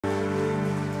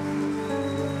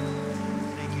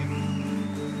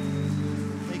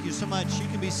so much. You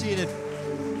can be seated.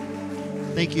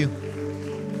 Thank you.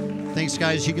 Thanks,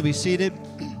 guys. You can be seated.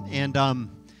 And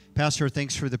Pastor,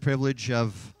 thanks for the privilege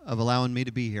of allowing me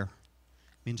to be here.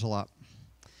 It means a lot.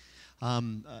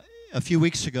 A few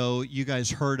weeks ago, you guys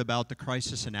heard about the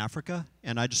crisis in Africa,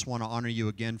 and I just want to honor you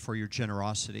again for your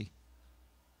generosity.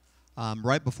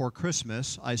 Right before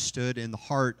Christmas, I stood in the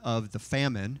heart of the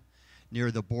famine near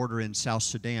the border in South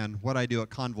Sudan. What I do at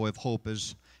Convoy of Hope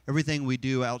is everything we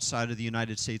do outside of the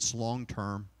United States long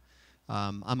term,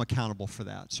 I'm accountable for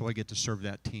that, so I get to serve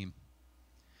that team.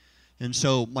 And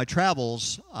so my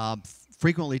travels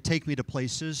frequently take me to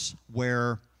places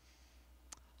where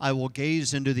I will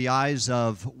gaze into the eyes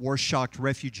of war-shocked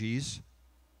refugees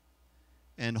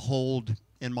and hold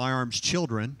in my arms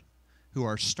children who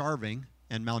are starving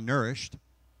and malnourished,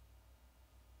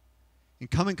 and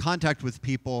come in contact with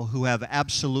people who have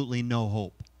absolutely no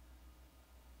hope.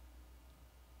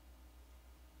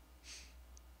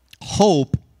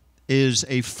 Hope is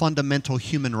a fundamental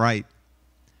human right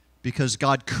because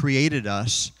God created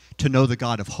us to know the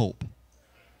God of hope.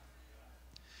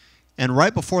 And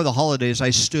right before the holidays, I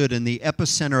stood in the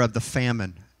epicenter of the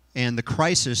famine, and the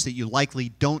crisis that you likely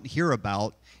don't hear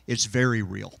about is very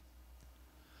real.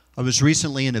 I was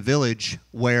recently in a village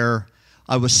where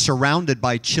I was surrounded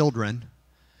by children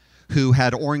who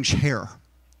had orange hair.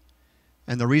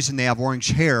 And the reason they have orange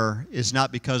hair is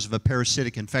not because of a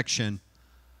parasitic infection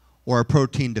or a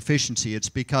protein deficiency. It's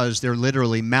because they're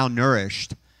literally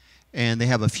malnourished and they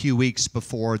have a few weeks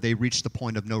before they reach the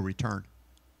point of no return.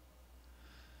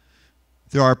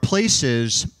 There are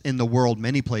places in the world,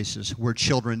 many places, where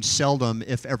children seldom,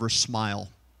 if ever, smile.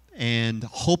 And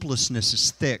hopelessness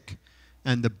is thick,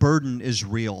 and the burden is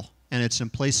real. And it's in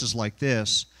places like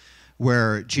this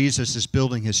where Jesus is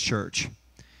building his church.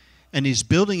 And he's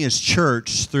building his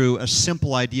church through a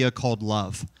simple idea called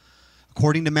love.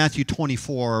 According to Matthew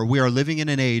 24, we are living in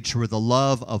an age where the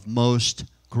love of most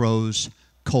grows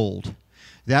cold.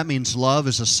 That means love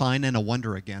is a sign and a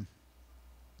wonder again.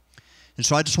 And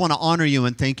so I just want to honor you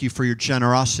and thank you for your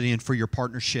generosity and for your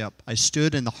partnership. I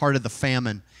stood in the heart of the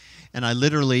famine, and I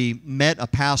literally met a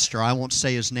pastor. I won't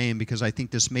say his name because I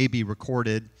think this may be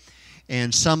recorded.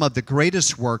 And some of the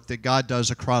greatest work that God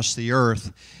does across the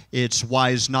earth, it's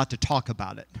wise not to talk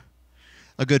about it.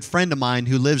 A good friend of mine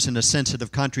who lives in a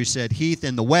sensitive country said, Heath,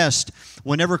 in the West,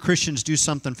 whenever Christians do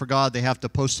something for God, they have to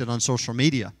post it on social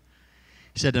media.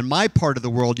 He said, in my part of the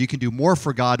world, you can do more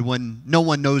for God when no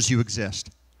one knows you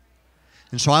exist.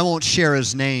 And so I won't share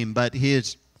his name, but he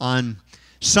is on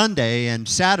Sunday and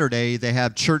Saturday, they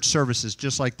have church services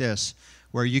just like this,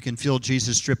 where you can feel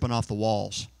Jesus dripping off the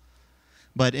walls.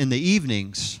 But in the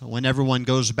evenings, when everyone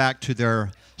goes back to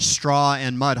their straw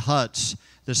and mud huts,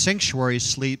 the sanctuary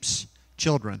sleeps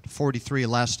children, 43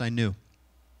 last I knew.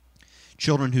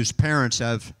 Children whose parents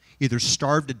have either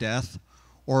starved to death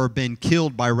or been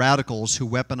killed by radicals who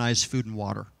weaponize food and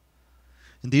water.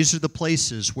 And these are the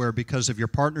places where, because of your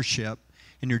partnership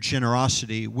and your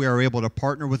generosity, we are able to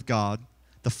partner with God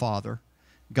the Father,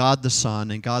 God the Son,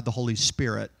 and God the Holy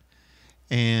Spirit,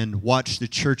 and watch the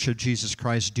Church of Jesus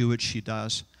Christ do what she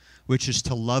does, which is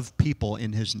to love people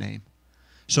in his name.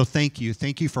 So thank you.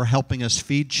 Thank you for helping us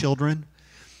feed children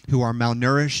who are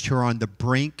malnourished, who are on the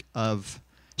brink of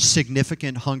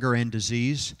significant hunger and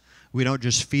disease. We don't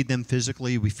just feed them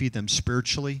physically, we feed them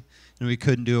spiritually, and we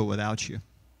couldn't do it without you.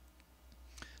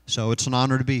 So it's an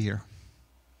honor to be here.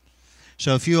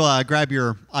 So if you grab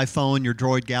your iPhone, your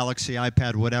Droid Galaxy,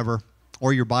 iPad, whatever,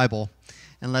 or your Bible,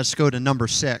 and let's go to number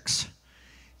 6.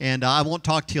 And I won't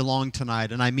talk to you long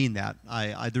tonight, and I mean that.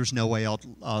 There's no way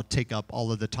I'll take up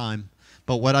all of the time.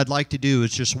 But what I'd like to do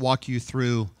is just walk you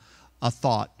through a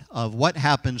thought of what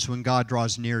happens when God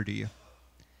draws near to you.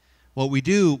 What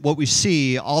we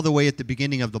see all the way at the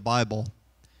beginning of the Bible,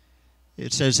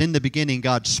 it says, in the beginning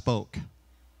God spoke.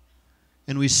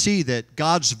 And we see that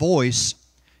God's voice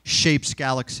shapes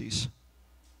galaxies.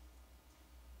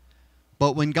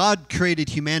 But when God created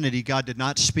humanity, God did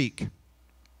not speak.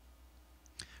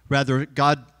 Rather,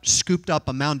 God scooped up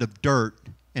a mound of dirt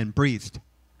and breathed.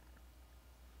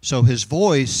 So his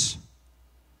voice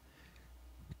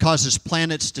causes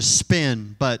planets to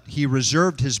spin, but he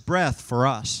reserved his breath for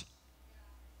us.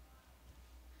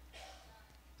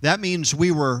 That means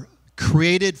we were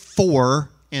created for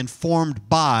and formed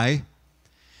by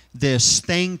this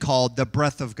thing called the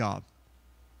breath of God.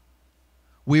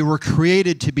 We were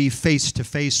created to be face to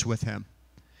face with him.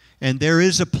 And there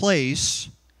is a place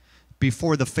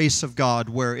before the face of God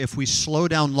where if we slow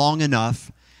down long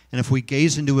enough and if we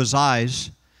gaze into his eyes,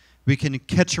 we can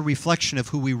catch a reflection of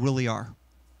who we really are.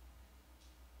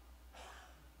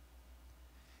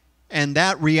 And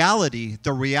that reality,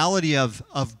 the reality of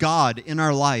God in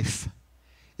our life,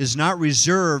 is not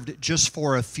reserved just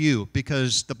for a few,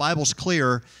 because the Bible's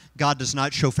clear, God does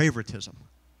not show favoritism.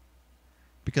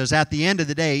 Because at the end of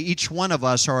the day, each one of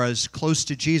us are as close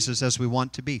to Jesus as we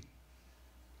want to be.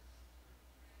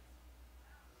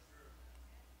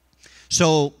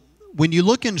 So when you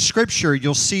look in Scripture,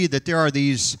 you'll see that there are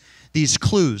these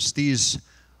clues, these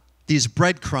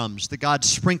breadcrumbs that God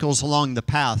sprinkles along the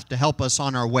path to help us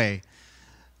on our way.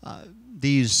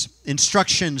 These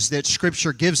instructions that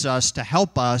Scripture gives us to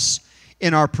help us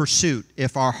in our pursuit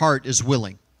if our heart is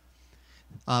willing.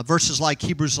 Verses like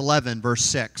Hebrews 11, verse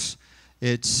 6,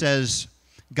 it says,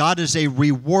 God is a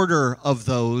rewarder of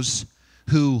those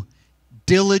who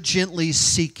diligently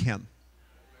seek Him.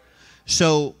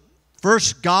 So,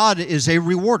 first, God is a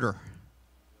rewarder.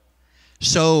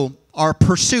 So, our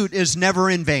pursuit is never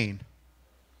in vain.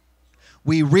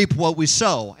 We reap what we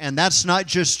sow. And that's not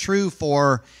just true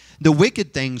for the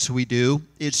wicked things we do.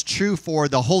 It's true for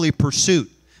the holy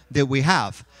pursuit that we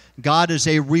have. God is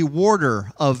a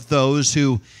rewarder of those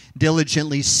who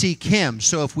diligently seek Him.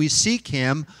 So if we seek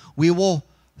Him, we will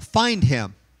find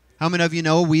Him. How many of you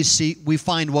know we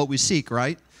find what we seek,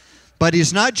 right? But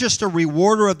He's not just a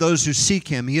rewarder of those who seek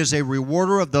Him. He is a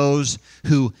rewarder of those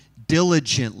who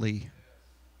diligently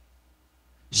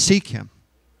seek Him.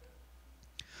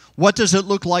 What does it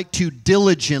look like to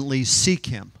diligently seek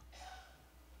Him?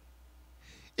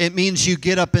 It means you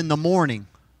get up in the morning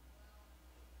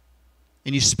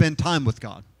and you spend time with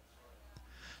God.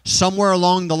 Somewhere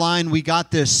along the line, we got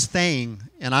this thing,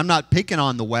 and I'm not picking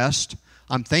on the West.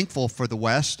 I'm thankful for the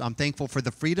West. I'm thankful for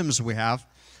the freedoms we have.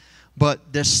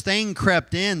 But this thing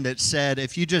crept in that said,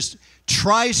 if you just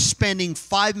try spending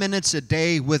 5 minutes a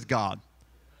day with God.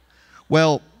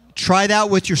 Well, try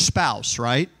that with your spouse,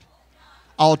 right?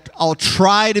 I'll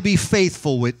try to be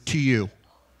faithful to you.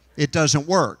 It doesn't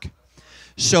work.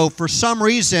 So for some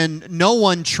reason, no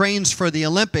one trains for the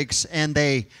Olympics and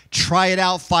they try it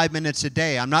out 5 minutes a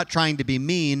day. I'm not trying to be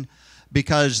mean,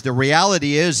 because the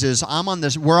reality is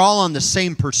we're all on the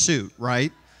same pursuit,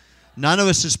 right? None of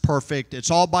us is perfect.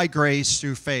 It's all by grace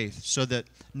through faith, so that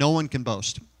no one can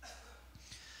boast.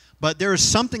 But there is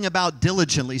something about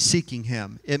diligently seeking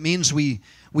Him. It means we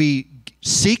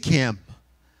seek Him.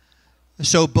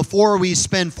 So before we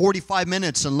spend 45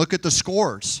 minutes and look at the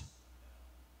scores,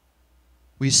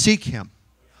 we seek Him.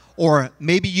 Or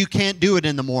maybe you can't do it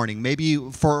in the morning. Maybe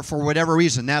for whatever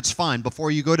reason, that's fine.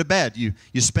 Before you go to bed, you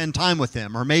spend time with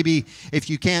Him. Or maybe if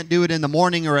you can't do it in the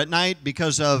morning or at night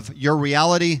because of your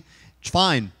reality, it's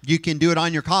fine. You can do it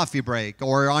on your coffee break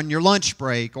or on your lunch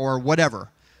break or whatever.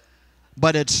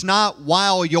 But it's not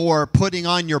while you're putting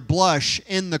on your blush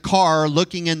in the car,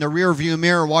 looking in the rearview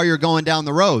mirror while you're going down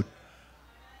the road.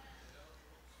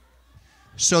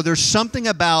 So there's something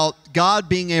about God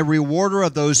being a rewarder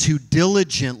of those who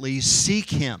diligently seek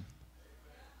Him.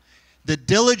 The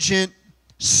diligent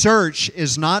search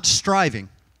is not striving,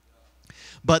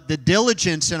 but the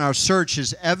diligence in our search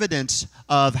is evidence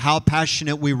of how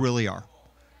passionate we really are.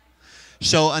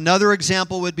 So another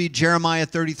example would be Jeremiah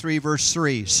 33, verse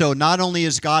 3. So not only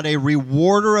is God a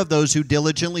rewarder of those who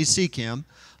diligently seek Him,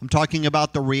 I'm talking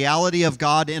about the reality of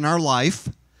God in our life.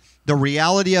 The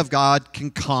reality of God can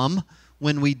come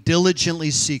when we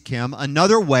diligently seek Him.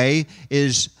 Another way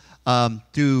is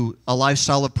through a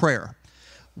lifestyle of prayer.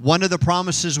 One of the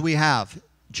promises we have,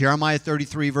 Jeremiah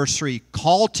 33, verse 3,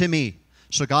 call to me.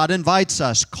 So God invites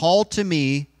us, call to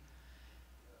me,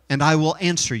 and I will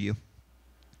answer you.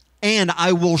 And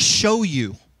I will show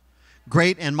you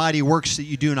great and mighty works that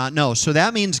you do not know. So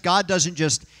that means God doesn't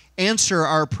just answer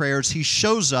our prayers, He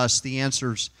shows us the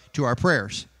answers to our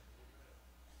prayers.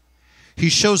 He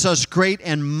shows us great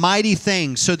and mighty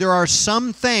things. So there are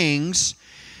some things,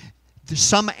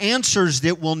 some answers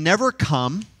that will never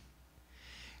come,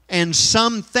 and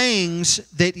some things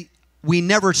that we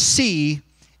never see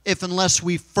unless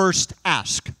we first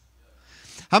ask.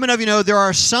 How many of you know there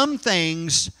are some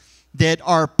things that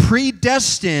are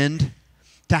predestined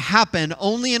to happen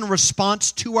only in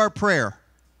response to our prayer?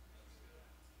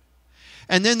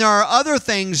 And then there are other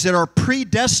things that are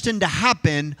predestined to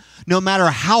happen no matter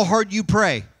how hard you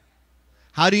pray.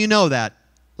 How do you know that?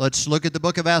 Let's look at the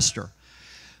book of Esther.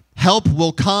 Help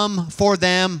will come for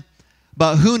them,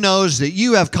 but who knows that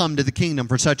you have come to the kingdom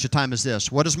for such a time as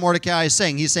this? What is Mordecai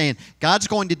saying? He's saying God's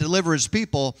going to deliver His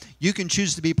people. You can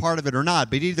choose to be part of it or not.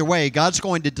 But either way, God's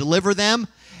going to deliver them.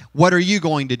 What are you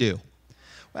going to do?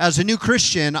 As a new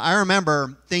Christian, I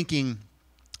remember thinking,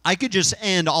 I could just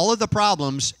end all of the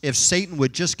problems if Satan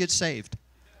would just get saved.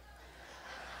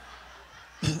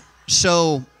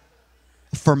 So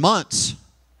for months,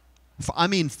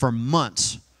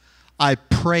 I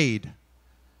prayed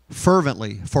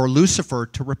fervently for Lucifer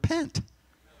to repent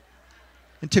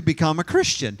and to become a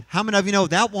Christian. How many of you know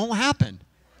that won't happen?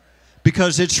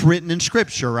 Because it's written in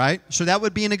Scripture, right? So that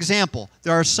would be an example.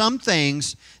 There are some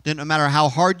things that no matter how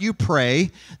hard you pray,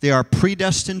 they are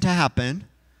predestined to happen.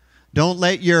 Don't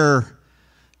let your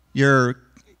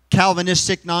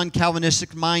Calvinistic,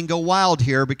 non-Calvinistic mind go wild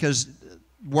here, because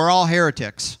we're all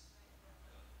heretics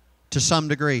to some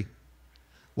degree.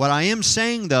 What I am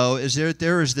saying, though, is that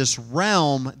there is this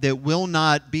realm that will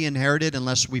not be inherited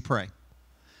unless we pray.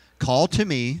 Call to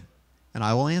me, and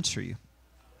I will answer you.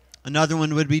 Another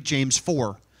one would be James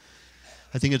 4.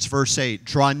 I think it's verse 8.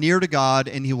 Draw near to God,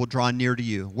 and He will draw near to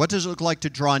you. What does it look like to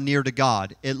draw near to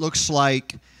God? It looks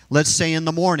like, let's say in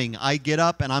the morning, I get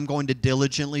up and I'm going to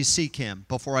diligently seek Him.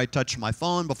 Before I touch my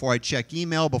phone, before I check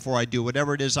email, before I do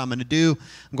whatever it is I'm going to do,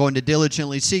 I'm going to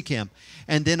diligently seek Him.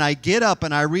 And then I get up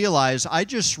and I realize I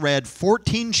just read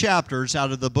 14 chapters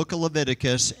out of the book of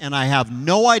Leviticus, and I have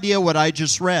no idea what I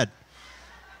just read.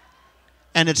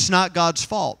 And it's not God's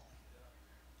fault.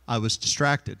 I was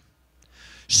distracted.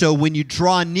 So when you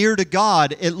draw near to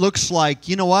God, it looks like,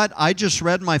 you know what? I just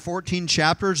read my 14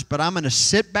 chapters, but I'm going to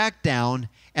sit back down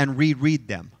and reread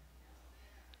them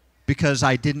because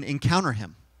I didn't encounter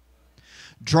Him.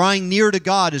 Drawing near to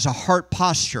God is a heart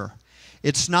posture.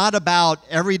 It's not about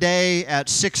every day at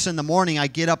 6 in the morning I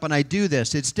get up and I do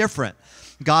this. It's different.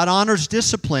 God honors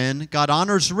discipline. God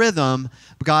honors rhythm.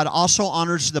 But God also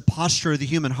honors the posture of the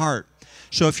human heart.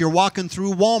 So if you're walking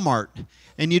through Walmart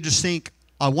and you just think,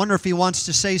 I wonder if He wants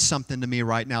to say something to me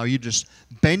right now, you just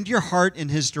bend your heart in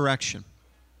His direction.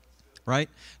 Right?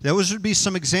 Those would be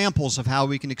some examples of how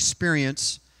we can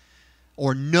experience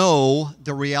or know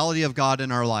the reality of God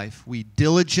in our life. We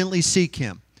diligently seek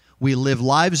Him. We live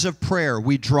lives of prayer.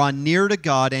 We draw near to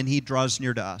God, and He draws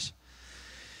near to us.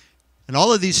 And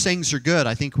all of these things are good.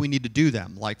 I think we need to do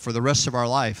them. Like for the rest of our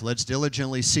life, let's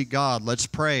diligently seek God. Let's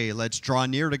pray. Let's draw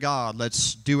near to God.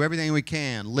 Let's do everything we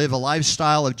can. Live a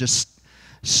lifestyle of just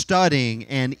studying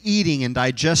and eating and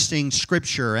digesting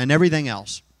Scripture and everything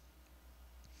else.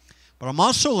 But I'm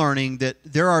also learning that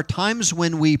there are times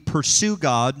when we pursue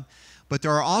God, but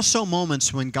there are also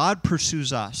moments when God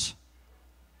pursues us.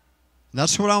 And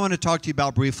that's what I want to talk to you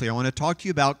about briefly. I want to talk to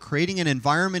you about creating an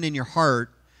environment in your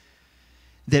heart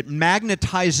that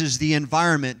magnetizes the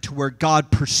environment to where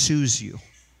God pursues you.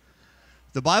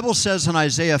 The Bible says in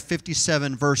Isaiah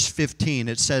 57, verse 15,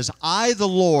 it says, I, the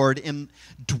Lord,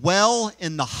 dwell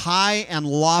in the high and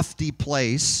lofty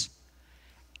place,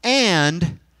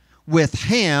 and with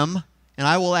Him, and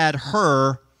I will add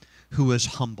her, who is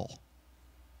humble.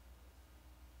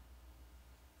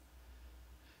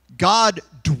 God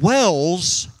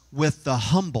dwells with the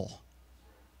humble.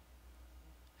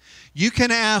 You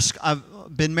can ask, I've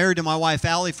been married to my wife,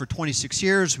 Allie, for 26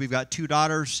 years. We've got 2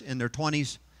 daughters in their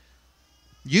 20s.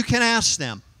 You can ask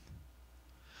them,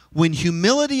 when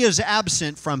humility is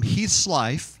absent from Heath's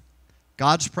life,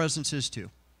 God's presence is too.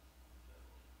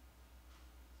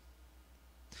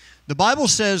 The Bible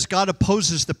says God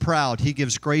opposes the proud. He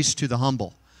gives grace to the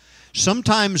humble.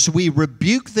 Sometimes we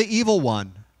rebuke the evil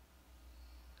one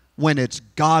when it's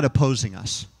God opposing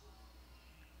us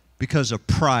because of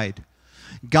pride.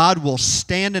 God will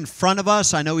stand in front of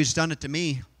us. I know He's done it to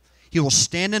me. He will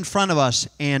stand in front of us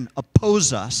and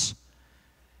oppose us.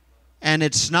 And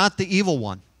it's not the evil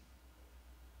one.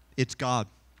 It's God.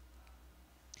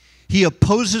 He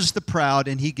opposes the proud,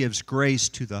 and He gives grace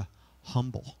to the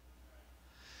humble.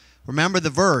 Remember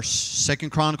the verse, 2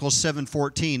 Chronicles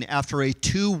 7:14. After a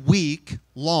 2-week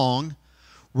long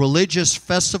religious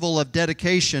festival of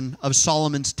dedication of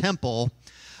Solomon's temple,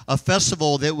 a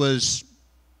festival that was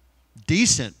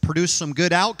decent, produced some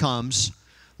good outcomes,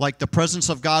 like the presence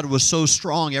of God was so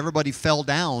strong, everybody fell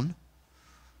down.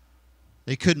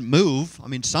 They couldn't move. I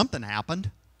mean, something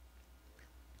happened.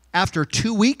 After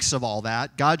 2 weeks of all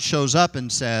that, God shows up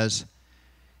and says,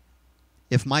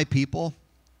 if my people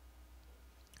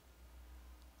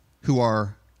who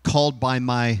are called by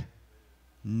my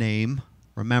name,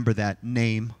 remember that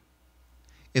name,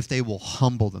 if they will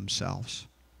humble themselves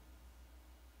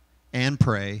and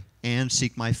pray and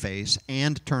seek my face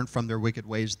and turn from their wicked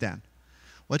ways, then.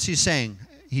 What's He saying?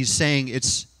 He's saying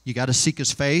you got to seek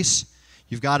His face,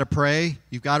 you've got to pray,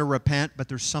 you've got to repent, but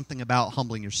there's something about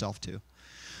humbling yourself too.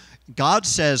 God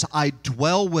says, I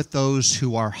dwell with those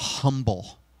who are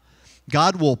humble.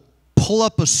 God will pull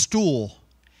up a stool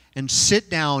and sit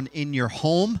down in your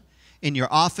home, in your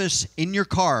office, in your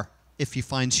car, if He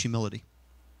finds humility.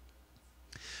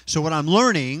 So what I'm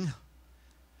learning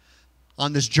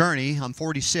on this journey, I'm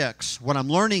 46, what I'm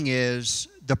learning is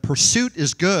The pursuit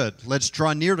is good. Let's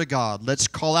draw near to God. Let's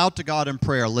call out to God in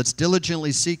prayer. Let's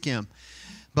diligently seek Him.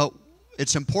 But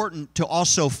it's important to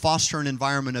also foster an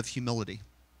environment of humility.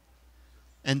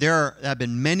 And there have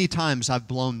been many times I've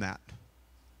blown that.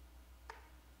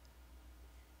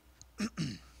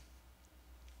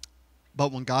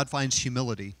 But when God finds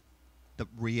humility, the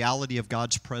reality of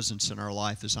God's presence in our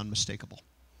life is unmistakable.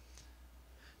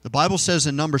 The Bible says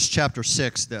in Numbers chapter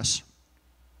 6 this,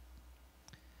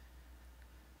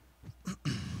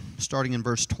 starting in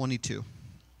verse 22.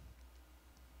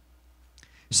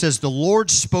 It says, "The Lord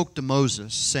spoke to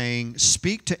Moses, saying,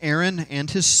 Speak to Aaron and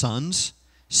his sons,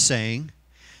 saying,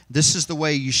 This is the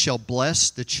way you shall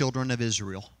bless the children of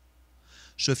Israel."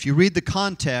 So if you read the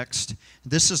context,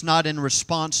 this is not in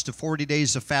response to 40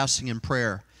 days of fasting and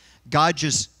prayer. God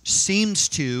just seems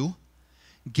to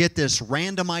get this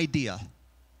random idea.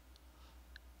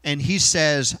 And He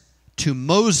says to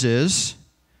Moses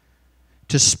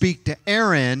to speak to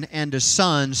Aaron and his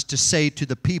sons to say to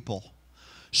the people.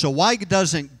 So why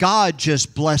doesn't God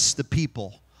just bless the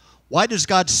people? Why does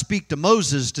God speak to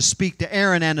Moses to speak to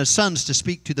Aaron and his sons to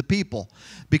speak to the people?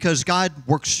 Because God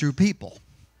works through people.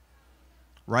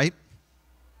 Right?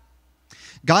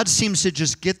 God seems to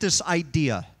just get this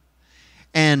idea.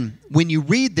 And when you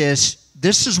read this,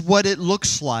 this is what it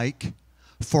looks like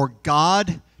for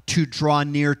God to draw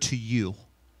near to you.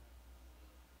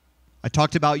 I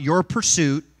talked about your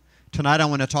pursuit. Tonight I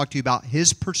want to talk to you about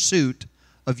His pursuit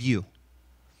of you.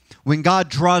 When God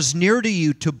draws near to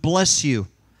you to bless you,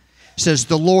 it says,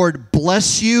 "The Lord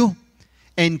bless you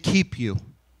and keep you.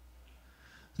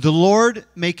 The Lord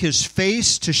make His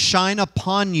face to shine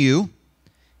upon you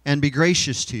and be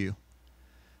gracious to you.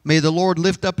 May the Lord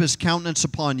lift up His countenance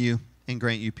upon you and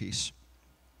grant you peace."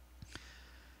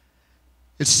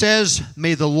 It says,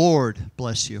 "May the Lord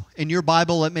bless you." In your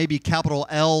Bible, it may be capital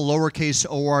L, lowercase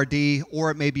O-R-D,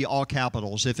 or it may be all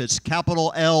capitals. If it's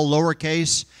capital L,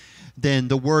 lowercase, then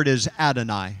the word is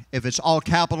Adonai. If it's all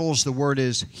capitals, the word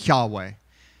is Yahweh.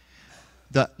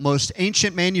 The most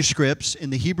ancient manuscripts in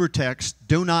the Hebrew text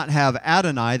do not have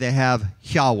Adonai, they have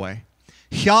Yahweh.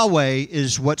 Yahweh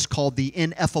is what's called the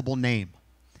ineffable name.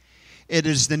 It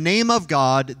is the name of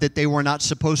God that they were not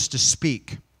supposed to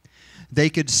speak. They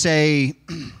could say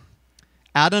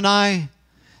Adonai,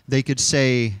 they could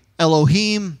say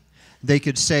Elohim, they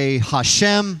could say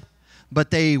Hashem, but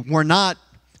they were not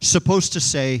supposed to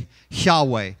say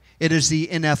Yahweh. It is the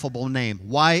ineffable name,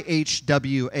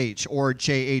 YHWH or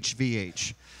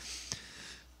JHVH.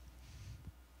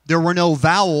 There were no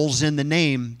vowels in the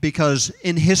name because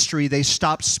in history they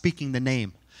stopped speaking the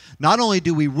name. Not only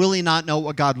do we really not know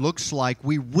what God looks like,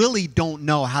 we really don't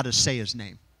know how to say His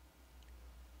name.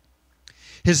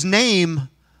 His name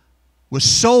was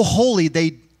so holy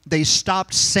they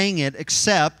stopped saying it,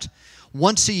 except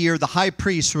once a year the high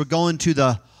priest would go into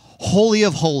the Holy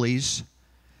of Holies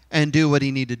and do what he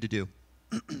needed to do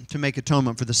to make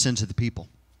atonement for the sins of the people.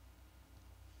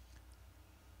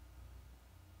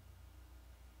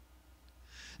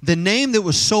 The name that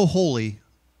was so holy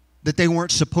that they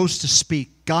weren't supposed to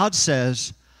speak, God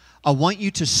says, "I want you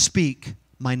to speak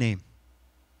my name."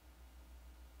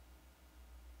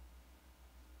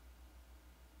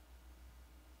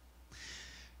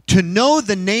 To know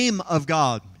the name of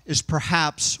God is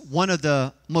perhaps one of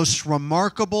the most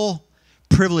remarkable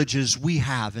privileges we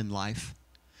have in life.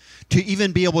 To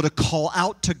even be able to call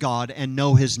out to God and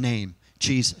know His name,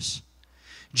 Jesus.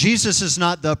 Jesus is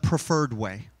not the preferred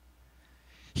way.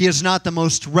 He is not the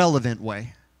most relevant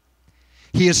way.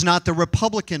 He is not the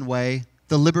Republican way,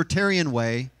 the Libertarian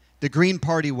way, the Green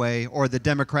Party way, or the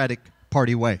Democratic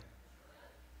Party way.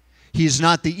 He is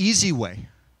not the easy way.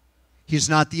 He is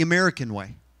not the American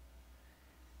way.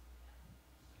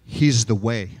 He's the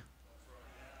way.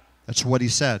 That's what He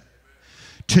said.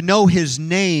 To know His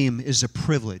name is a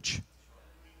privilege.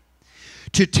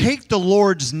 To take the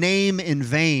Lord's name in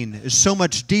vain is so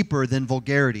much deeper than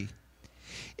vulgarity.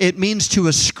 It means to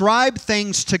ascribe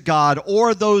things to God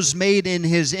or those made in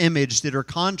His image that are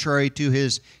contrary to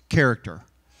His character.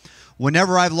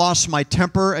 Whenever I've lost my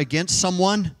temper against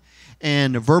someone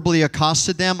and verbally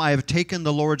accosted them, I have taken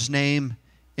the Lord's name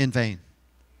in vain.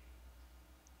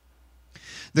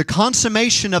 The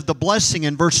consummation of the blessing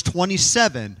in verse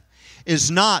 27 is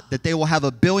not that they will have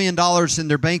 $1 billion in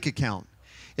their bank account.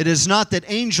 It is not that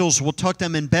angels will tuck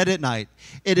them in bed at night.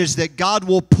 It is that God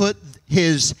will put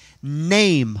His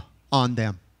name on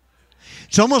them.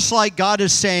 It's almost like God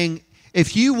is saying,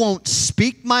 if you won't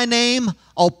speak my name,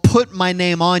 I'll put my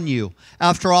name on you.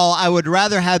 After all, I would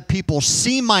rather have people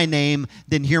see my name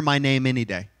than hear my name any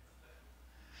day.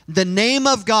 The name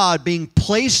of God being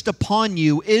placed upon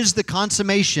you is the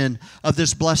consummation of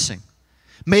this blessing.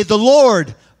 May the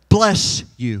Lord bless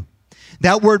you.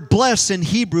 That word bless in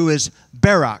Hebrew is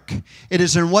barak. It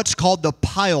is in what's called the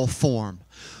pile form.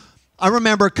 I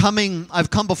remember I've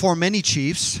come before many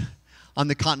chiefs on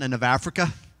the continent of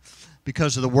Africa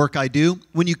because of the work I do.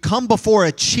 When you come before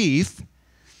a chief,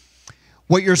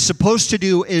 what you're supposed to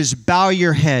do is bow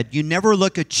your head. You never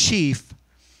look a chief,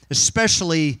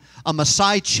 especially a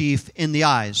Maasai chief, in the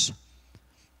eyes.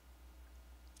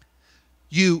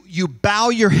 You bow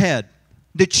your head.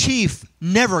 The chief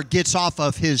never gets off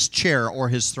of his chair or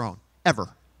his throne, ever.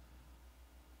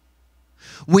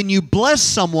 When you bless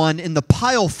someone in the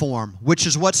pile form, which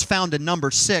is what's found in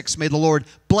number 6, may the Lord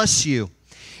bless you,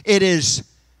 it is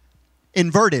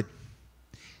inverted.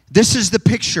 This is the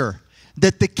picture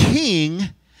that the king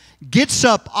gets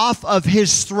up off of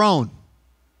his throne.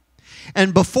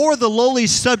 And before the lowly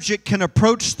subject can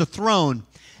approach the throne,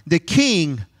 the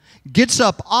king gets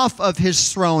up off of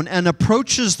his throne and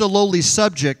approaches the lowly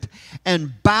subject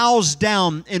and bows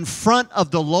down in front of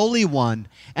the lowly one,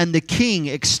 and the king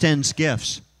extends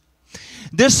gifts.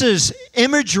 This is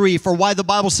imagery for why the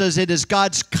Bible says it is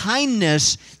God's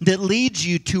kindness that leads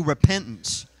you to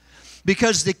repentance.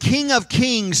 Because the King of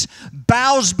Kings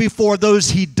bows before those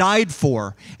he died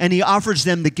for, and he offers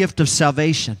them the gift of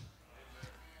salvation.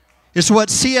 It's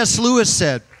what C.S. Lewis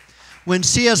said. When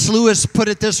C.S. Lewis put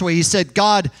it this way, he said,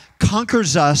 God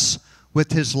conquers us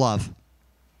with his love.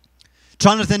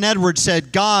 Jonathan Edwards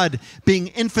said, God, being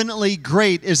infinitely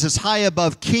great, is as high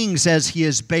above kings as he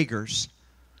is beggars.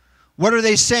 What are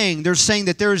they saying? They're saying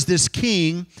that there is this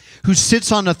king who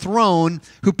sits on a throne,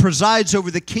 who presides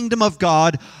over the kingdom of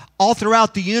God all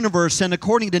throughout the universe. And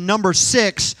according to number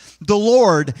 6, the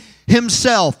Lord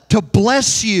himself, to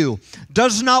bless you,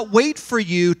 does not wait for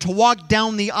you to walk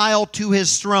down the aisle to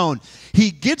his throne. He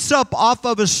gets up off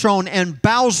of his throne and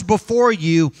bows before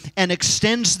you and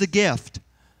extends the gift.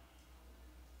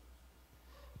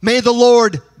 May the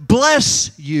Lord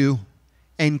bless you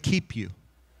and keep you.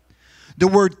 The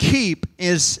word keep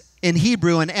is in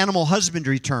Hebrew an animal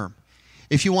husbandry term.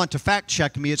 If you want to fact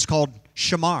check me, it's called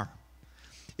shamar.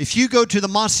 If you go to the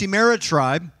Masai Mara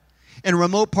tribe in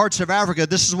remote parts of Africa,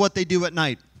 this is what they do at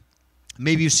night.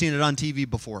 Maybe you've seen it on TV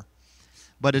before,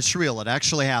 but it's real. It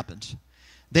actually happens.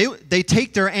 They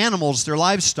take their animals, their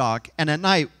livestock, and at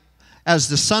night, as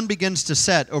the sun begins to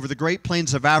set over the Great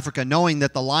Plains of Africa, knowing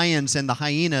that the lions and the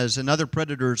hyenas and other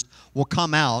predators will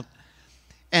come out,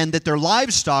 and that their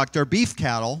livestock, their beef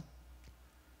cattle,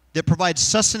 that provides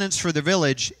sustenance for the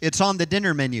village, it's on the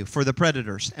dinner menu for the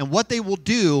predators. And what they will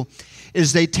do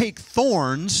is they take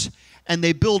thorns and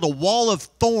they build a wall of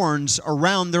thorns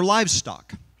around their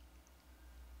livestock.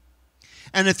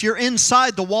 And if you're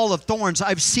inside the wall of thorns,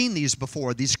 I've seen these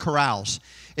before, these corrals.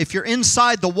 If you're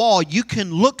inside the wall, you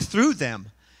can look through them.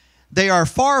 They are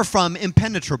far from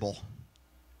impenetrable.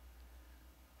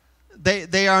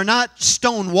 They are not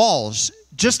stone walls.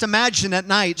 Just imagine at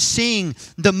night seeing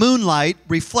the moonlight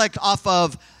reflect off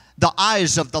of the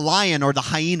eyes of the lion or the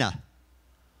hyena,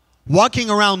 walking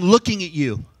around looking at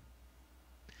you,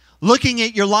 looking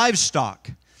at your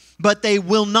livestock, but they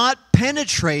will not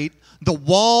penetrate the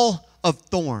wall of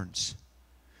thorns.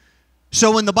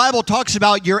 So when the Bible talks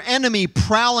about your enemy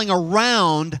prowling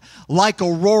around like a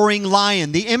roaring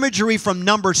lion, the imagery from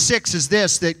number 6 is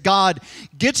this, that God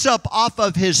gets up off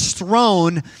of his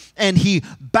throne and he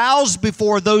bows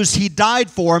before those he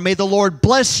died for. May the Lord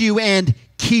bless you and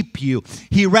keep you.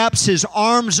 He wraps his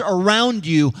arms around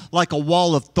you like a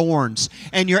wall of thorns.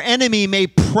 And your enemy may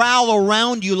prowl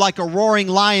around you like a roaring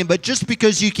lion, but just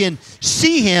because you can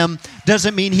see him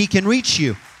doesn't mean he can reach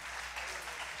you.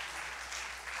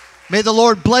 May the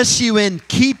Lord bless you and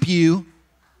keep you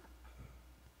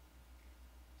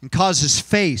and cause his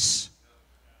face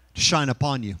to shine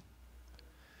upon you.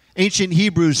 Ancient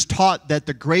Hebrews taught that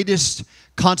the greatest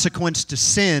consequence to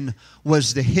sin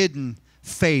was the hidden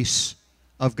face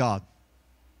of God.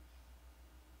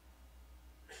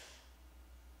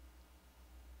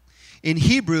 In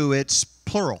Hebrew, it's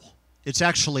plural. It's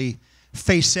actually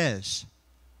faces.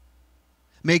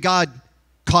 May God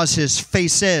cause his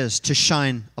faces to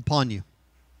shine upon you.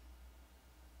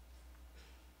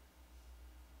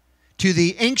 To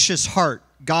the anxious heart,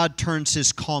 God turns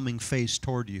his calming face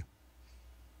toward you.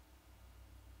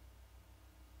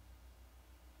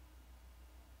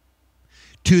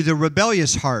 To the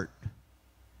rebellious heart,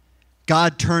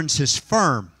 God turns his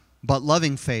firm but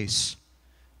loving face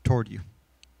toward you.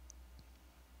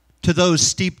 To those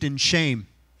steeped in shame,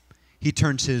 he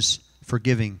turns his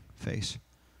forgiving face.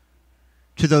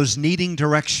 To those needing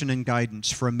direction and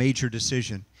guidance for a major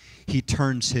decision, he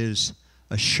turns his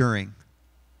assuring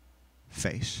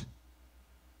face.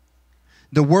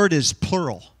 The word is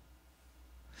plural.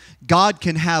 God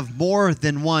can have more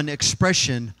than one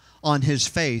expression on His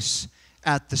face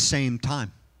at the same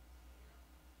time.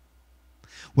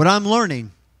 What I'm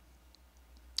learning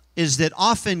is that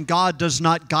often God does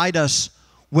not guide us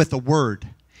with a word.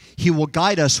 He will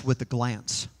guide us with a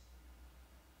glance.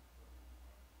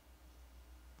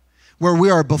 Where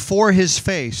we are before His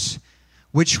face,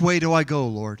 which way do I go,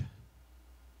 Lord?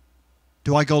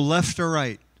 Do I go left or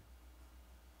right?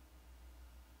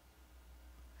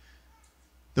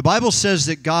 The Bible says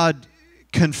that God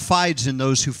confides in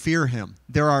those who fear Him.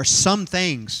 There are some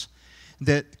things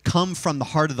that come from the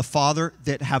heart of the Father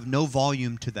that have no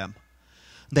volume to them.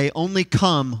 They only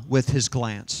come with His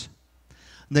glance.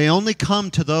 They only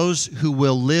come to those who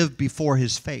will live before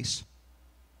His face.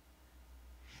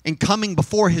 And coming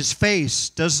before His face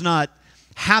does not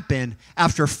happen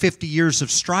after 50 years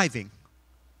of striving.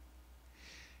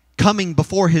 Coming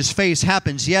before His face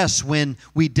happens, yes, when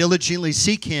we diligently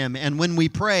seek Him and when we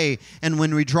pray and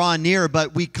when we draw near,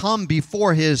 but we come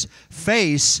before His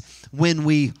face when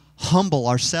we humble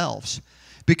ourselves.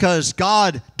 Because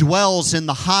God dwells in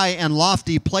the high and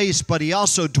lofty place, but He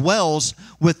also dwells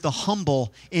with the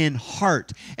humble in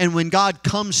heart. And when God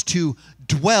comes to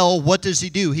dwell, what does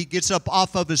He do? He gets up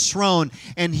off of His throne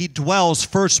and He dwells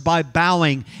first by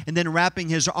bowing and then wrapping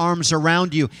His arms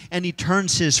around you, and He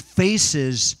turns His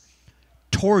faces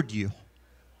toward you.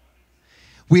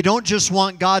 We don't just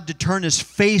want God to turn His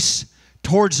face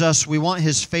towards us, we want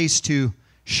His face to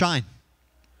shine.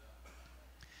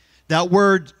 That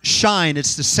word shine,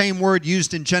 it's the same word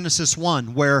used in Genesis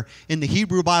 1, where in the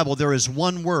Hebrew Bible there is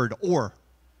one word, or.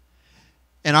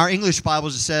 In our English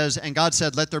Bibles it says, and God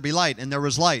said, let there be light, and there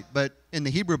was light. But in the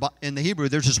Hebrew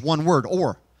there's just one word,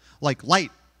 or. Like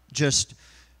light, just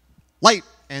light.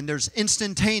 And there's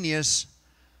instantaneous,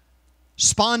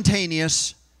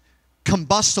 spontaneous,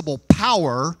 combustible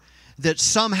power that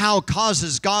somehow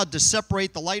causes God to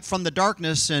separate the light from the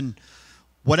darkness, and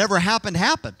whatever happened,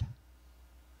 happened.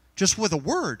 Just with a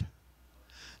word.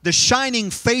 The shining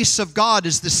face of God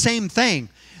is the same thing.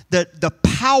 That the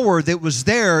power that was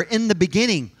there in the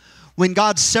beginning, when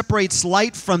God separates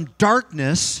light from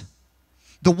darkness,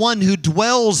 the one who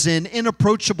dwells in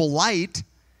inapproachable light,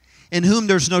 in whom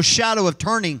there's no shadow of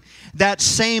turning, that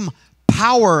same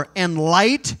power and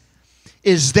light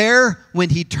is there when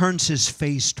He turns His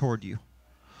face toward you.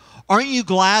 Aren't you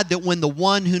glad that when the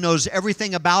one who knows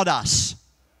everything about us,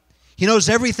 He knows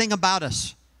everything about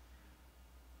us,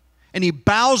 and He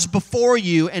bows before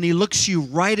you and He looks you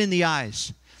right in the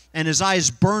eyes, and His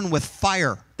eyes burn with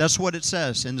fire. That's what it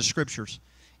says in the Scriptures,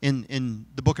 in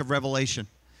the book of Revelation.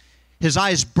 His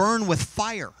eyes burn with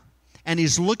fire, and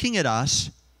He's looking at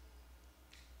us,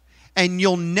 and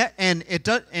you'll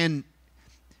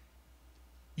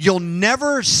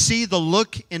never see the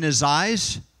look in His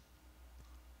eyes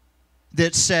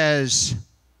that says,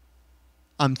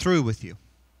 I'm through with you.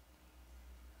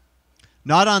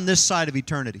 Not on this side of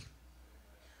eternity.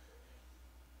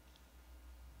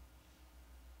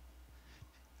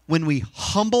 When we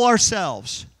humble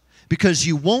ourselves, because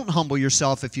you won't humble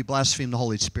yourself if you blaspheme the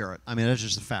Holy Spirit. I mean, that's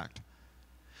just a fact.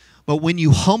 But when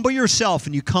you humble yourself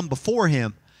and you come before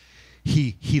Him,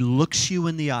 He looks you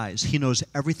in the eyes. He knows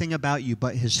everything about you,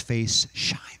 but His face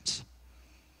shines.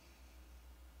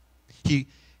 He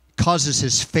causes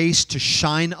His face to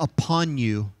shine upon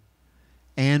you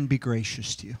and be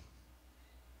gracious to you.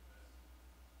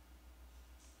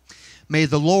 May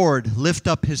the Lord lift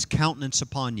up His countenance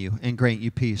upon you and grant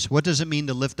you peace. What does it mean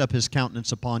to lift up His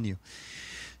countenance upon you?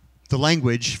 The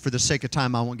language, for the sake of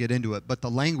time, I won't get into it, but the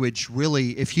language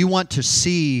really, if you want to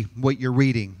see what you're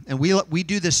reading, and we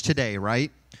do this today, right?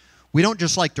 We don't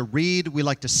just like to read, we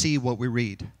like to see what we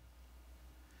read.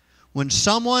 When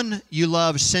someone you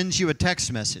love sends you a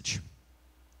text message,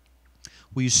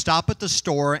 will you stop at the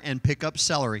store and pick up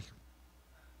celery?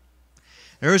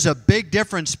 There is a big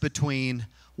difference between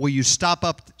will you stop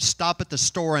at the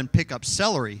store and pick up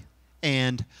celery,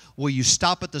 and will you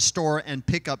stop at the store and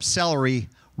pick up celery,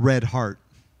 red heart?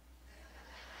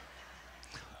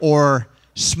 Or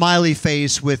smiley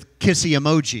face with kissy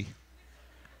emoji,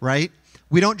 right?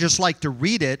 We don't just like to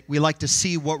read it, we like to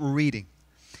see what we're reading.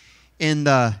 In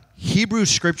the Hebrew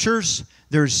Scriptures,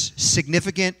 there's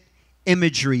significant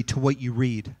imagery to what you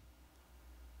read.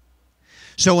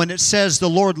 So when it says the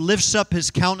Lord lifts up His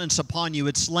countenance upon you,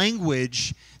 it's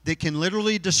language that can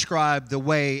literally describe the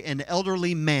way an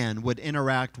elderly man would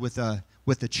interact with a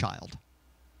child.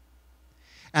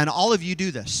 And all of you do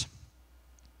this.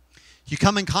 You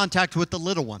come in contact with the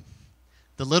little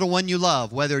one you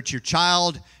love, whether it's your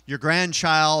child, your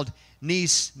grandchild,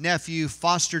 niece, nephew,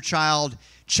 foster child,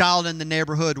 child in the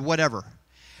neighborhood, whatever.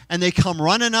 And they come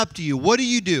running up to you. What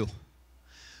do?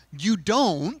 You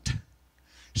don't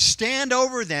stand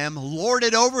over them, lord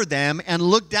it over them, and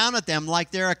look down at them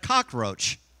like they're a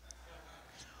cockroach.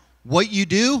 What you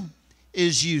do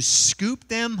is you scoop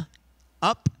them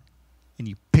up and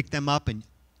you pick them up and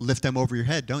lift them over your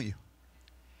head, don't you?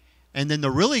 And then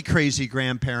the really crazy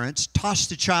grandparents toss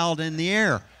the child in the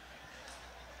air.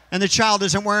 And the child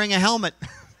isn't wearing a helmet.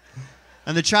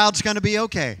 And the child's going to be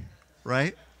okay,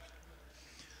 right?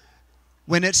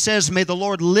 When it says, may the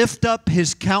Lord lift up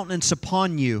his countenance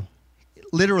upon you,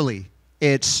 literally,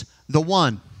 it's the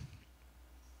one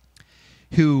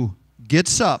who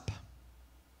gets up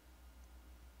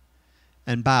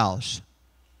and bows,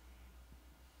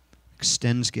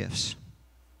 extends gifts.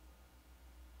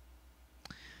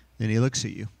 Then he looks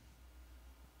at you.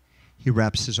 He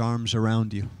wraps his arms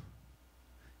around you.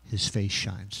 His face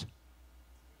shines.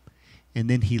 And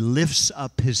then he lifts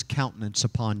up his countenance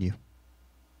upon you.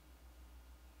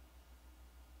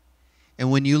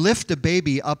 And when you lift a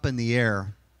baby up in the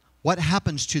air, what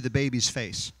happens to the baby's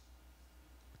face?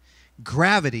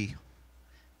 Gravity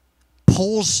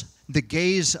pulls the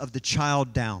gaze of the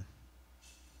child down,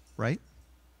 right?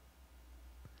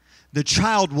 The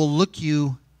child will look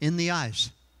you in the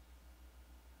eyes.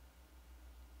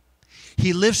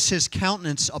 He lifts his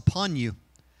countenance upon you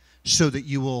so that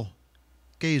you will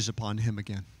gaze upon him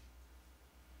again.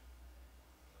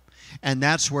 And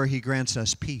that's where he grants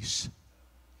us peace.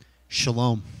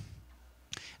 Shalom.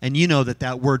 And you know that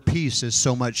that word peace is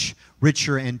so much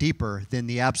richer and deeper than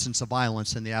the absence of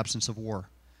violence and the absence of war.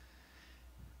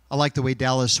 I like the way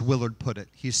Dallas Willard put it.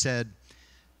 He said,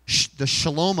 the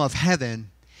shalom of heaven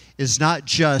is not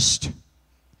just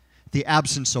the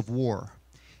absence of war.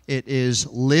 It is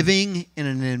living in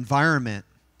an environment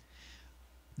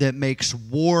that makes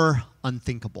war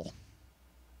unthinkable.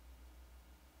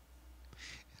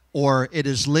 Or it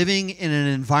is living in an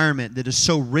environment that is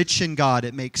so rich in God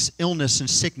it makes illness and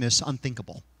sickness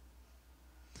unthinkable.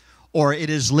 Or it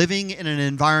is living in an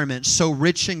environment so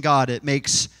rich in God it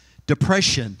makes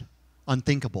depression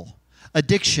unthinkable,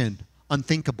 addiction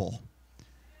unthinkable.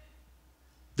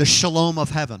 The shalom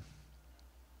of heaven.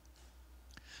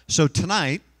 So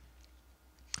tonight,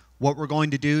 what we're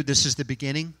going to do, this is the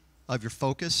beginning of your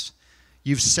focus.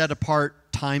 You've set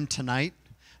apart time tonight,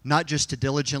 not just to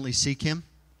diligently seek him,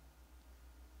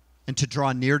 and to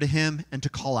draw near to him and to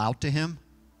call out to him,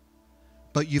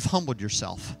 but you've humbled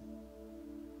yourself.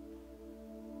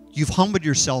 You've humbled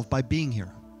yourself by being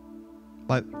here.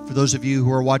 But for those of you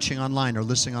who are watching online or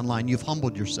listening online, you've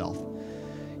humbled yourself.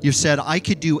 You've said, I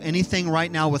could do anything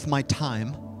right now with my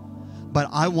time, but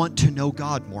I want to know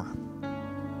God more.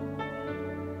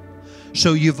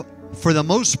 So you've, for the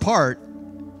most part,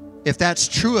 if that's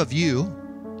true of you,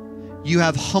 you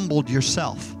have humbled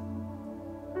yourself.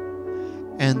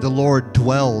 And the Lord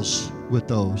dwells with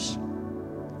those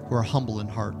who are humble in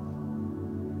heart.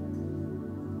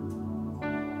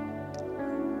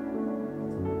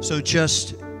 So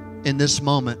just in this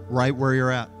moment, right where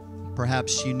you're at,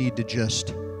 perhaps you need to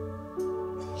just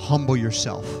humble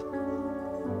yourself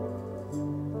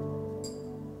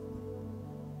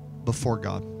before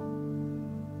God.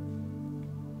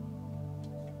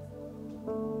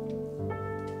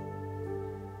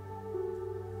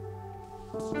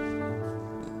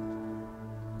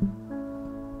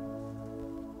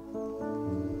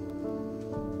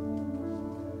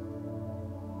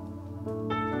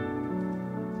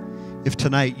 If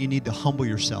tonight you need to humble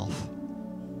yourself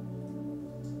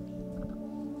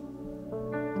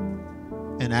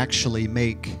and actually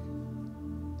make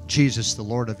Jesus the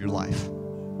Lord of your life,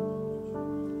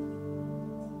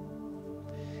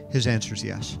 his answer is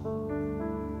yes.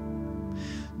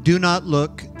 Do not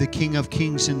look the King of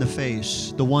Kings in the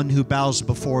face, the one who bows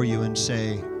before you, and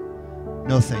say,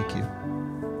 no, thank you.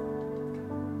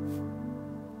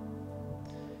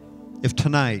 If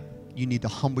tonight you need to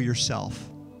humble yourself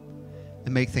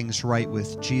and make things right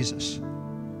with Jesus,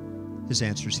 his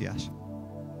answer is yes.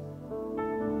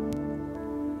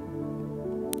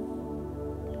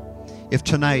 If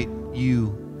tonight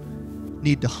you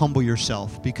need to humble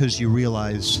yourself because you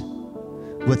realize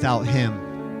without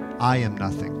him, I am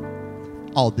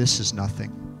nothing. All this is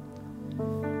nothing.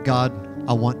 God,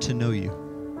 I want to know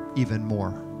you even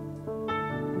more.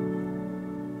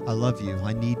 I love you.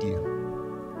 I need you.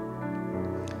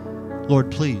 Lord,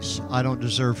 please, I don't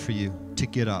deserve for you to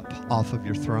get up off of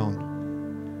your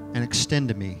throne and extend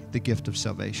to me the gift of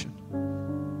salvation.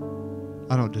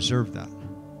 I don't deserve that.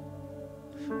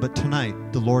 But tonight,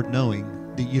 the Lord,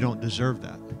 knowing that you don't deserve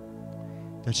that,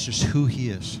 that's just who he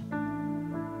is.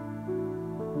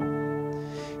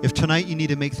 If tonight you need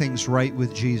to make things right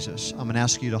with Jesus, I'm going to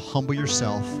ask you to humble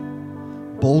yourself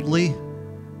boldly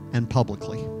and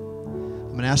publicly.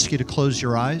 going to ask you to close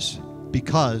your eyes,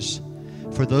 because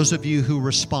for those of you who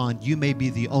respond, you may be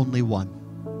the only one.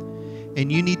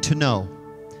 And you need to know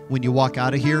when you walk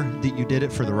out of here that you did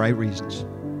it for the right reasons.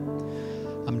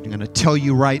 I'm going to tell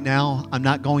you right now, I'm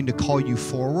not going to call you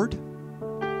forward.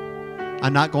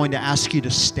 I'm not going to ask you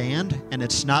to stand, and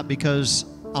it's not because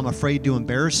I'm afraid to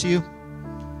embarrass you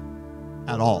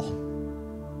at all.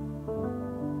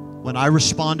 When I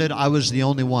responded, I was the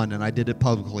only one, and I did it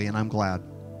publicly, and I'm glad.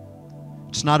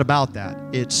 It's not about that.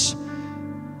 It's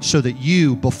so that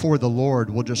you, before the Lord,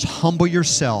 will just humble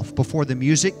yourself before the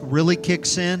music really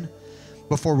kicks in,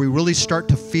 before we really start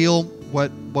to feel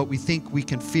what we think we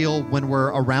can feel when we're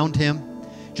around Him,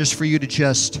 just for you to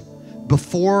just,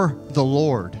 before the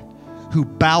Lord, who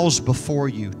bows before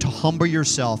you, to humble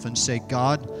yourself and say,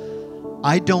 God,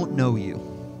 I don't know you.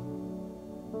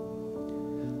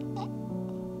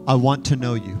 I want to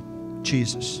know you,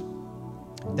 Jesus.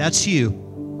 That's you.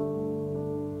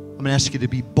 I'm going to ask you to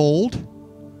be bold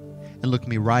and look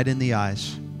me right in the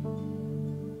eyes.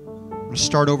 I'm going to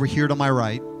start over here to my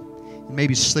right and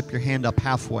maybe slip your hand up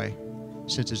halfway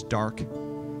since it's dark.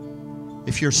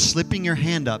 If you're slipping your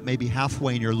hand up maybe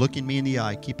halfway and you're looking me in the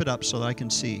eye, keep it up so that I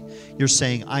can see. You're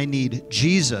saying, I need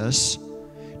Jesus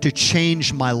to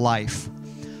change my life.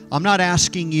 I'm not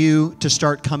asking you to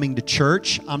start coming to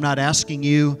church. I'm not asking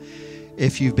you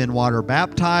if you've been water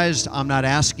baptized. I'm not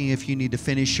asking if you need to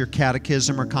finish your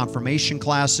catechism or confirmation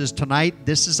classes tonight.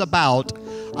 This is about,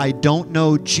 I don't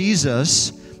know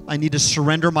Jesus. I need to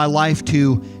surrender my life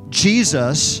to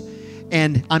Jesus,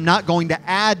 and I'm not going to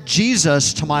add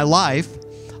Jesus to my life.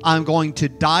 I'm going to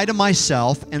die to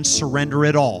myself and surrender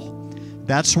it all.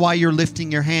 That's why you're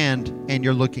lifting your hand and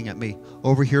you're looking at me.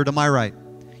 Over here to my right.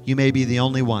 You may be the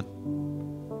only one.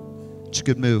 It's a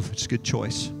good move. It's a good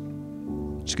choice.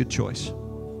 It's a good choice.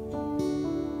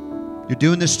 You're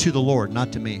doing this to the Lord,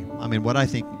 not to me. I mean, what I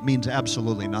think means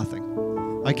absolutely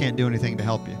nothing. I can't do anything to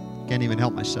help you. Can't even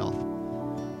help myself.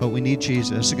 But we need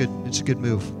Jesus. It's a good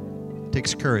move. It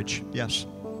takes courage. Yes.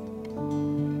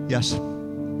 Yes.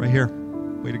 Right here.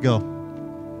 Way to go.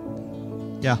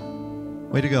 Yeah.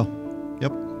 Way to go.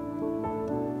 Yep.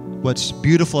 What's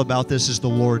beautiful about this is the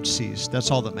Lord sees. That's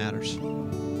all that matters.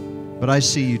 But I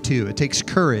see you too. It takes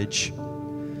courage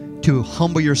to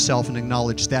humble yourself and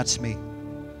acknowledge that's me.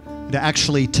 To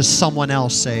actually to someone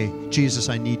else say, Jesus,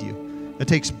 I need you. It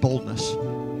takes boldness.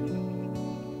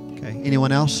 Okay.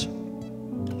 Anyone else?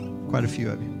 Quite a few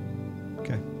of you.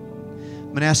 Okay. I'm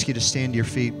going to ask you to stand to your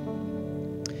feet.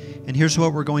 And here's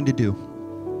what we're going to do.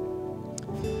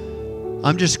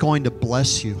 I'm just going to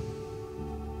bless you.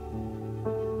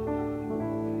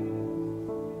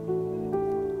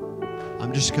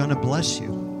 I'm just going to bless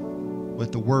you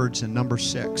with the words in number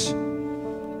 6.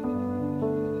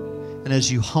 And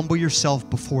as you humble yourself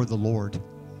before the Lord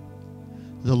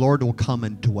will come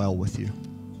and dwell with you.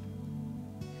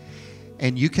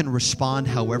 And you can respond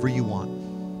however you want.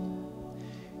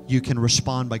 You can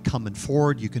respond by coming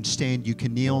forward. You can stand. You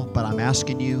can kneel. But I'm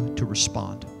asking you to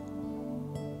respond.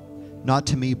 Not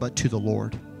to me, but to the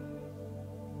Lord.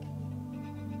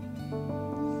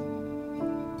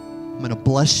 I'm going to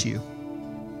bless you.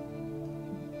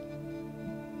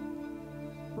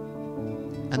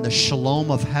 And the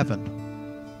shalom of heaven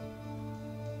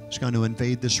is going to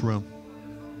invade this room.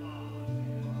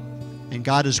 And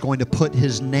God is going to put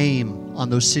His name on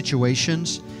those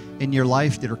situations in your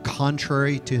life that are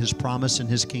contrary to His promise and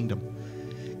His kingdom.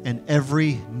 And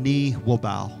every knee will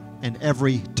bow and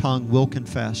every tongue will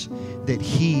confess that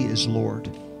He is Lord.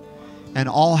 And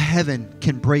all heaven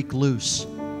can break loose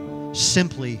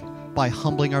simply by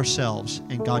humbling ourselves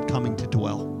and God coming to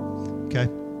dwell. Okay?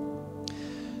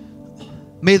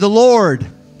 May the Lord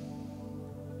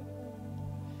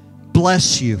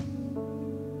bless you.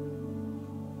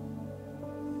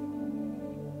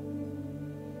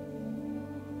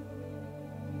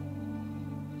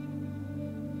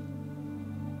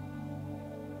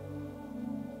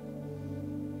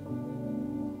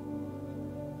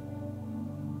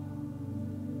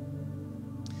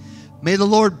 May the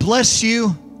Lord bless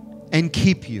you and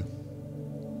keep you.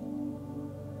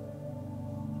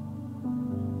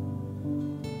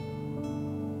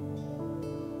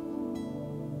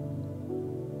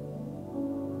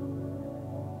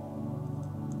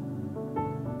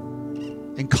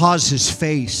 And cause His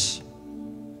face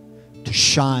to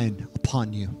shine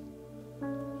upon you.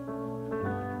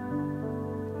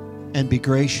 And be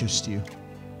gracious to you.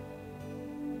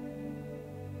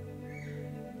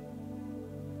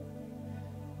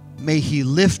 May He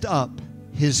lift up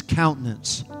His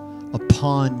countenance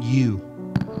upon you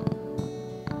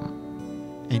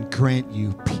and grant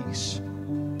you peace.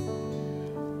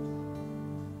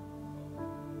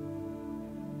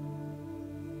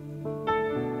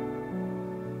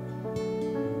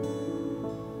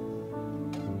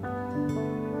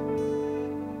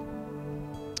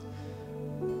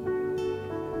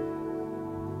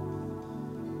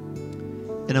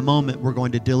 In a moment, we're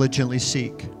going to diligently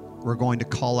seek, we're going to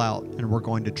call out, and we're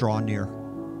going to draw near,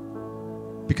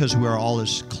 because we are all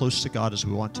as close to God as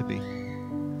we want to be.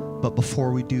 But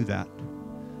before we do that,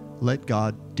 let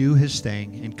God do his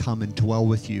thing and come and dwell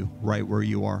with you right where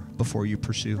you are before you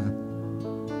pursue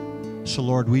him. So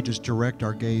Lord, we just direct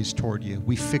our gaze toward you.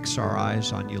 We fix our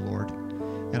eyes on you, Lord.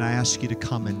 And I ask you to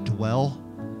come and dwell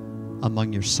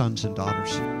among your sons and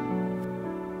daughters.